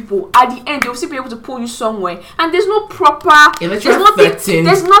these people. At the end, they'll still be able to pull you somewhere, and there's no proper. There's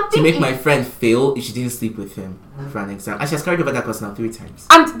nothing to make my friend fail if she didn't sleep with him for an exam, and she has carried over that person now 3 times.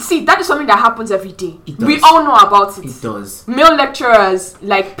 And see, that is something that happens every day. We all know about it. It does. Male lecturers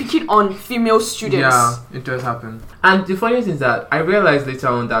like picking on female students. Yeah, it does happen. And the funny thing is that I realized later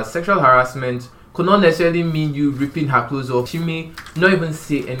on that sexual harassment could not necessarily mean you ripping her clothes off. She may not even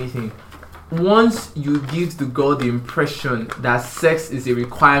say anything. Once you give the girl the impression that sex is a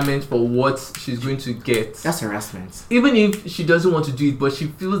requirement for what she's going to get, that's harassment. Even if she doesn't want to do it, but she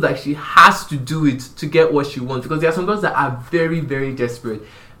feels like she has to do it to get what she wants. Because there are some girls that are very, very desperate.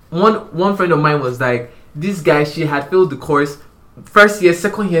 One friend of mine was like, this guy, she had failed the course, first year,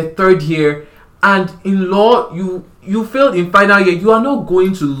 second year, third year, and in law, you failed in final year. You are not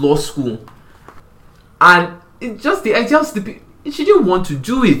going to law school. And it just she didn't want to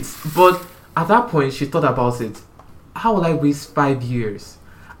do it, but at that point she thought about it. How will I waste 5 years?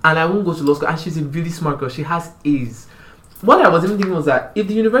 And I won't go to law school. And she's a really smart girl. She has A's. What I was even thinking was that if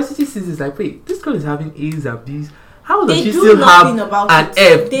the university sees this, like, wait, this girl is having A's and B's, how does she still have an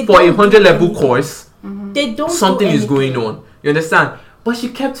F for a 100 level course? They don't. Something is going on. You understand? But she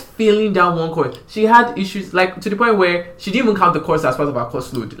kept failing that one course. She had issues, like, to the point where she didn't even count the course as part of her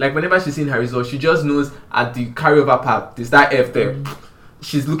course load. Like, whenever she's seen her results, she just knows at the carryover part, there's that F there.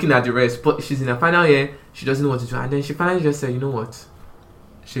 She's looking at the rest, but she's in her final year, she doesn't know what to do. And then she finally just said, you know what?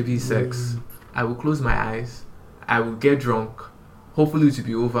 She'll be sex. I will close my eyes. I will get drunk. Hopefully it will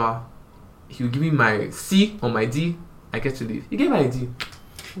be over. He'll give me my C or my D. I get to leave. He gave her a D.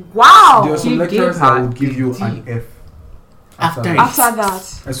 Wow! There are some lecturers that will give you an F. After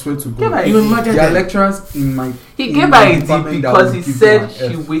that, I swear to God. You imagine there are lecturers in my. He gave her a D because he said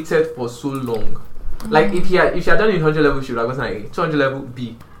she waited for so long. Like if she had done it in 100 level, she would have gotten an A. 200 level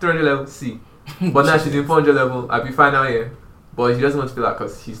B, 300 level C. But now she's in 400 level. I'll be fine now here. But she doesn't want to feel that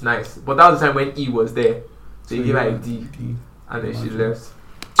because she's nice. But that was the time when E was there, so he gave her a D, and then she left.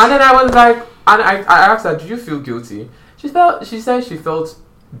 And then I was like, and I asked her, "Did you feel guilty?" She said she felt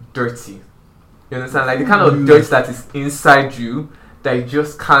dirty. You understand? Like the kind of dirt that is inside you that you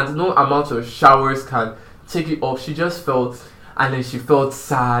just can't, no amount of showers can take it off. She just felt, and then she felt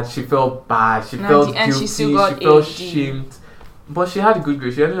sad, she felt bad, she felt guilty, she felt shamed. But she had a good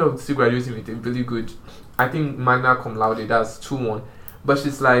grade. She ended up still graduating with a really good, I think, magna cum laude, that's 2-1. But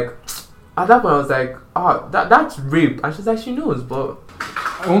she's like, at that point I was like, that's rape. And she's like, she knows, but...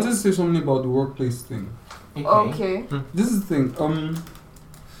 I wanted to say something about the workplace thing. Okay. This is the thing.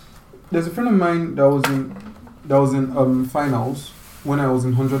 There's a friend of mine that was in finals when I was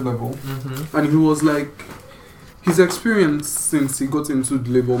in 100 level, and he was like, his experience since he got into the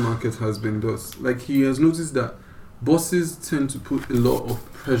labor market has been thus. Like, he has noticed that bosses tend to put a lot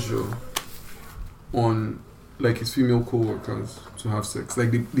of pressure on, like, his female co-workers to have sex.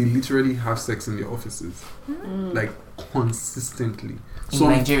 Like, they literally have sex in their offices, like, consistently.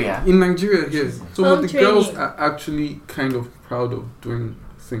 In Nigeria, yes. Some of the girls are actually kind of proud of doing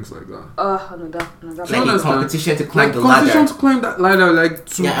things like that. Another. Like a competition to climb the ladder. Competition to climb that ladder, like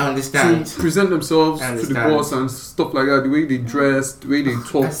to, I understand. to present themselves to the boss and stuff like that. The way they dress, the way they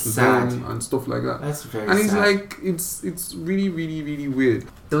talk to them and stuff like that. That's very and it's sad. like it's really, really, really weird.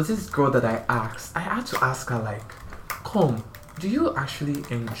 There was this girl that I had to ask her like, come, do you actually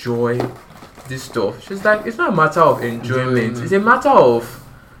enjoy this stuff? She's like, it's not a matter of enjoyment. It's a matter of,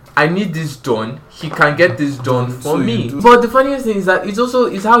 I need this done. He can get this done for me. But the funniest thing is that it's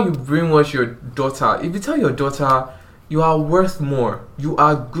how you brainwash your daughter. If you tell your daughter you are worth more, you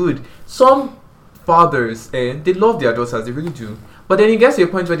are good. Some fathers, they love their daughters, they really do. But then it gets to a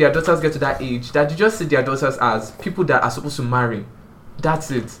point where their daughters get to that age that you just see their daughters as people that are supposed to marry.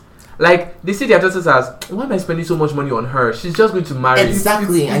 That's it. Like, they see their daughters as, why am I spending so much money on her? She's just going to marry.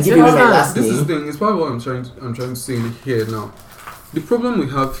 Exactly. This is the thing. It's part of what I'm trying to say here now. The problem we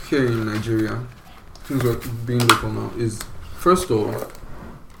have here in Nigeria, things are being local now, is first of all,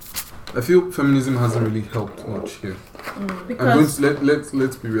 I feel feminism hasn't really helped much here. Because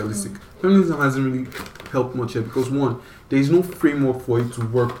let's be realistic. Feminism hasn't really helped much here because one, there is no framework for it to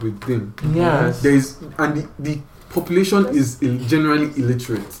work within. Yes. The population is generally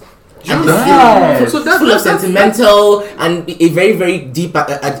illiterate. So that's full of sentimental and a very, very deep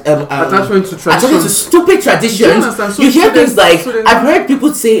attachment to stupid traditions. You hear things like, I've heard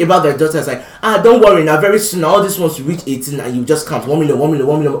people say about their daughters like, don't worry, now very soon all this wants to reach 18 and you just count 1 million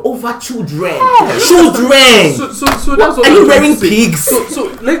over children. Children. So that's what are you wearing pigs? So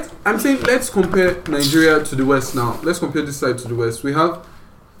let's compare Nigeria to the West now. Let's compare this side to the West. We have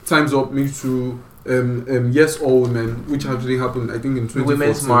Time's Up, Me Too, Yes All Women, which actually happened I think in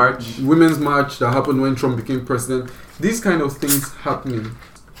 2014. Women's March that happened when Trump became president. These kind of things happening.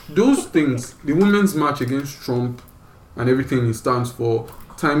 Those things, the Women's March against Trump and everything he stands for,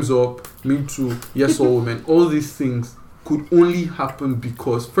 Time's Up, Me Too, Yes All Women, all these things could only happen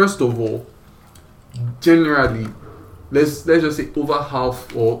because, first of all, generally, let's just say over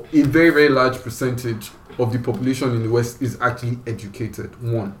half or a very, very large percentage of the population in the West is actually educated.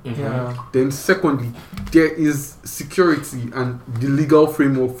 One. Then secondly, there is security and the legal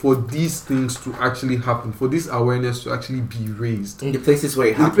framework for these things to actually happen, for this awareness to actually be raised in the places where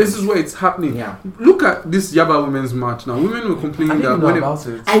it happens. In the places where it's happening. Look at this Yaba Women's March now. Women were complaining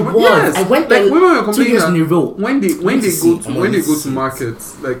that I went there women were complaining 2 years in a row. When they go to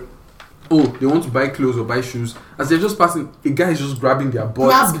markets, like, oh, they want to buy clothes or buy shoes. As they're just passing, a guy is just grabbing their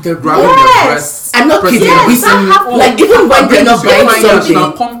butts, grabbing their breasts. I'm not kidding. Like, even when they're not buying something.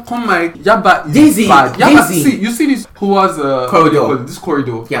 Now, come my Yaba is bad. Yaba, you see this who has corridor. This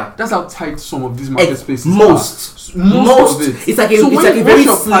corridor. Yeah. That's how tight some of these market spaces most of it. It's like a very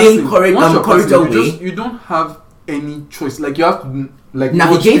slim corridor way. You don't have any choice. Like, you have to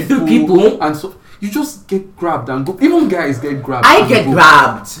navigate through people and so. You just get grabbed and go. Even guys get grabbed. I get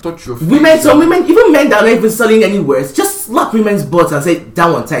grabbed. Touch your face. Women, even men that are not even selling anywhere, just slap women's butts and say that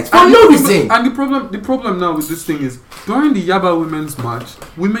one tight for no reason. And the problem now with this thing is during the Yaba Women's March,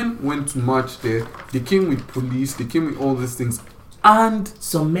 women went to march there. They came with police. They came with all these things, and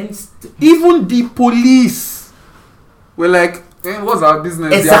some men, even the police, were like, what's our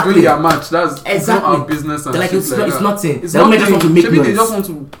business? Exactly. They are doing their match. That's not our business. And like, it's nothing. It's nothing. Just want to make noise. They just want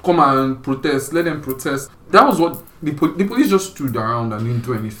to come and protest. Let them protest. That was what the police just stood around and didn't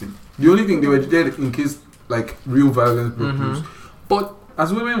do anything. The only thing, they were there in case like real violence broke loose. But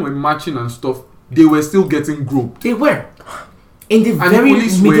as women were marching and stuff, they were still getting groped. They were in the and very the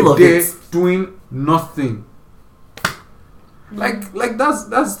police middle were of there it, doing nothing. Like that's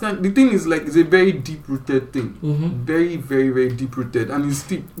the thing is like it's a very deep rooted thing, very, very, very deep rooted, and it's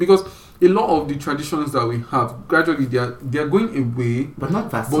deep because a lot of the traditions that we have gradually they are going away, but not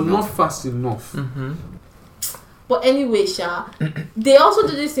fast enough. But anyway, they also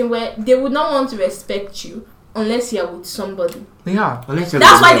do this thing where they would not want to respect you unless you're with somebody. Yeah, that's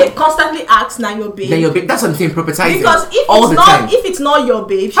why they constantly ask, "Now your babe." That's what I'm saying. Propertizing. Because if it's not your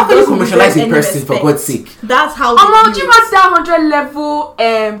babe, how can you commercialize a person for God's sake? That's how. Do you remember that 100 level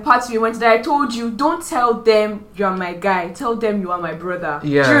party we went to that I told you? Don't tell them you're my guy. Tell them you are my brother.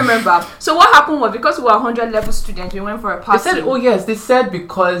 Yeah. Do you remember? So what happened was because we were 100 level students, we went for a party. They said, "Oh yes," they said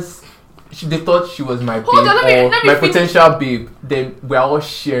because. They thought she was my babe let me my potential babe. Then we're all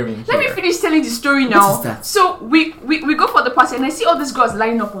sharing. Let me finish telling the story now. What is that? So we go for the party and I see all these girls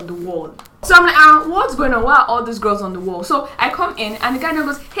lining up on the wall. So I'm like, what's going on? Why are all these girls on the wall? So I come in and the guy now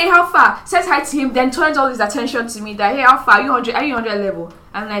goes, "Hey, how far?" Says hi to him, then turns all his attention to me. That, "Hey, how far? Are you 100 level?"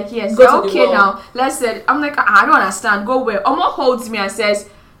 I'm like, "Yes." Okay, now let's say. I'm like, I don't understand. Go where? Omo holds me and says,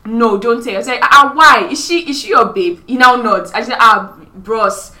 "No, don't tell." I say, "Why? Is she your babe?" He now nods. I say,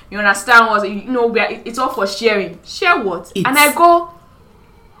 "Bros, you understand what it's all for sharing." Share what? And I go,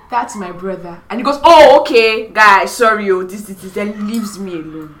 that's my brother. And he goes, oh, okay, guys, sorry, this, then leaves me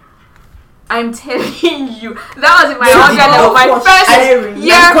alone. I'm telling you, that was in my first year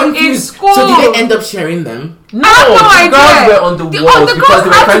in school. So did they end up sharing them? No, the girls were on the walls because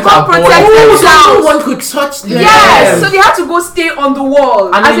they were trying to avoid them. So no one could touch them. Yes, so they had to go stay on the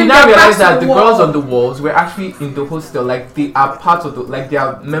wall. And then you now realize that the girls on the walls were actually in the hostel, like they are part of the, like they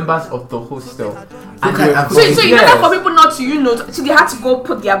are members of the hostel. So in order for people not to, so they had to go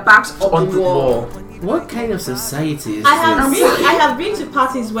put their backs up on the wall. What kind of society is I have been to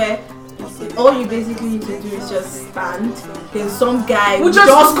parties where all you basically need to do is just stand. There's some guy who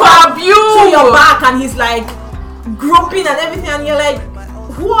just grab you to your back and he's like groping and everything, and you're like,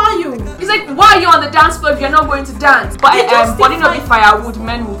 who are you? He's like, why are you on the dance floor if you're not going to dance? But body not be firewood,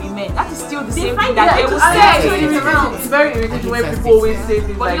 men will be men. That is still the same thing that they will say. It's very irritating when people always say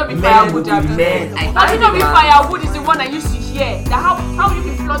things body like not be firewood, men. Body not be firewood is the one I used to hear. That how you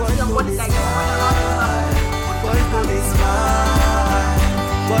can float your body like that.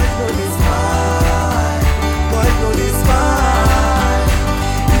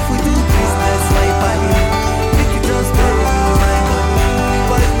 If we do business right by you, make you just pay my money.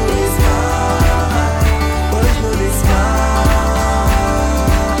 Boys know this mine. Boys know this mine.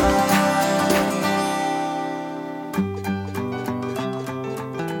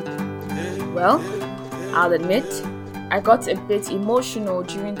 Well, I'll admit, I got a bit emotional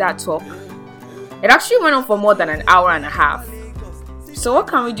during that talk. It actually went on for more than an hour and a half. So what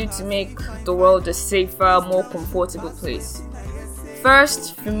can we do to make the world a safer, more comfortable place?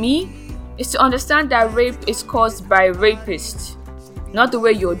 First, for me, is to understand that rape is caused by rapists. Not the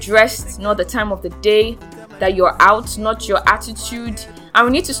way you're dressed, not the time of the day that you're out, not your attitude. And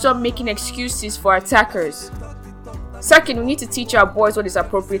we need to stop making excuses for attackers. Second, we need to teach our boys what is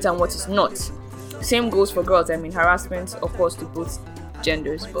appropriate and what is not. Same goes for girls. Harassment, of course, to both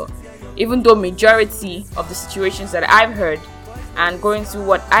genders. But even though majority of the situations that I've heard and going through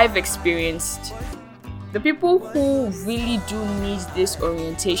what I've experienced, the people who really do need this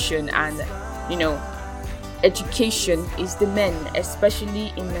orientation and, education is the men,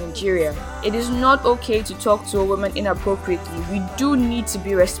 especially in Nigeria. It is not okay to talk to a woman inappropriately. We do need to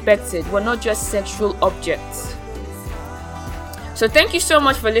be respected. We're not just sexual objects. So thank you so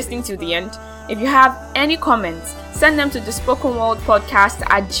much for listening to the end. If you have any comments, send them to the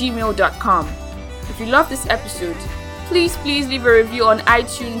spokenworldpodcast@gmail.com. If you love this episode, please leave a review on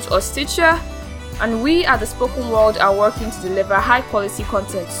iTunes or Stitcher. And we at the Spoken World are working to deliver high quality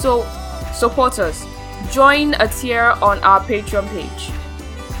content. So support us. Join a tier on our Patreon page.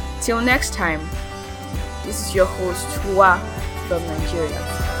 Till next time, this is your host, Hua from Nigeria.